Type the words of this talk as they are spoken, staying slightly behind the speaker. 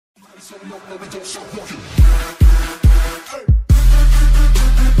Hello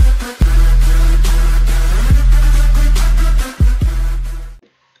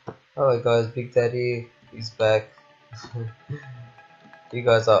guys, Big Daddy is back. You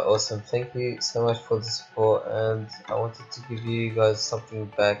guys are awesome. Thank you so much for the support, and I wanted to give you guys something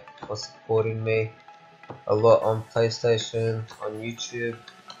back for supporting me a lot on PlayStation, on YouTube.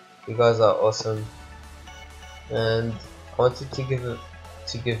 You guys are awesome, and I wanted to give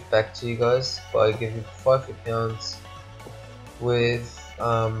back to you guys by giving 5 accounts with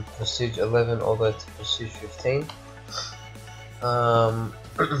prestige 11 all the way to prestige 15.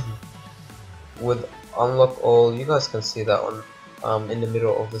 With unlock all, you guys can see that on in the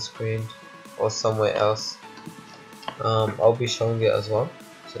middle of the screen or somewhere else. I'll be showing it as well,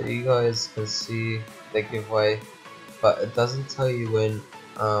 so you guys can see the giveaway, but it doesn't tell you when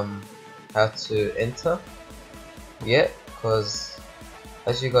how to enter yet, because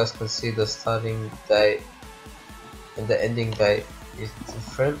as you guys can see, the starting date and the ending date is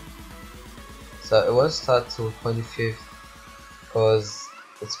different, so it won't start till 25th because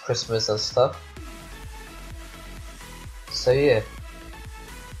it's Christmas and stuff. So yeah,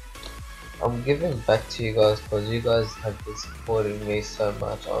 I'm giving back to you guys because you guys have been supporting me so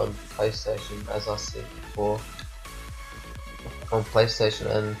much on PlayStation, as I said before, on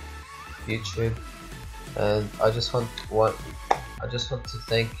PlayStation and YouTube, and I just want to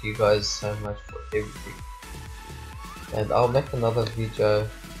thank you guys so much for everything. And I'll make another video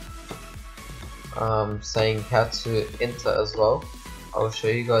saying how to enter as well. I'll show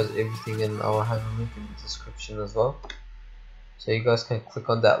you guys everything, and I'll have a link in the description as well, so you guys can click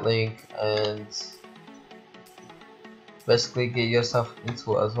on that link and basically get yourself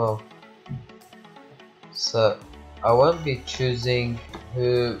into it as well. So I won't be choosing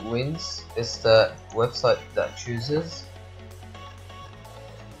who wins, it's the website that chooses.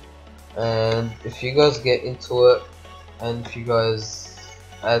 And if you guys get into it, and if you guys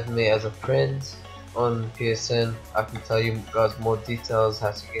add me as a friend on PSN, I can tell you guys more details,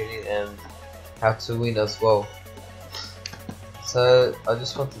 how to get in and how to win as well. So I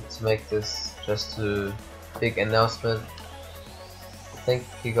just wanted to make this just a big announcement. Thank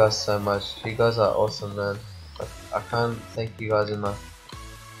you guys so much. You guys are awesome, man. I can't thank you guys enough.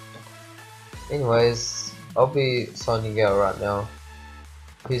 Anyways, I'll be signing out right now.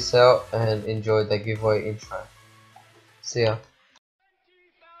 Peace out and enjoy the giveaway intro. See ya.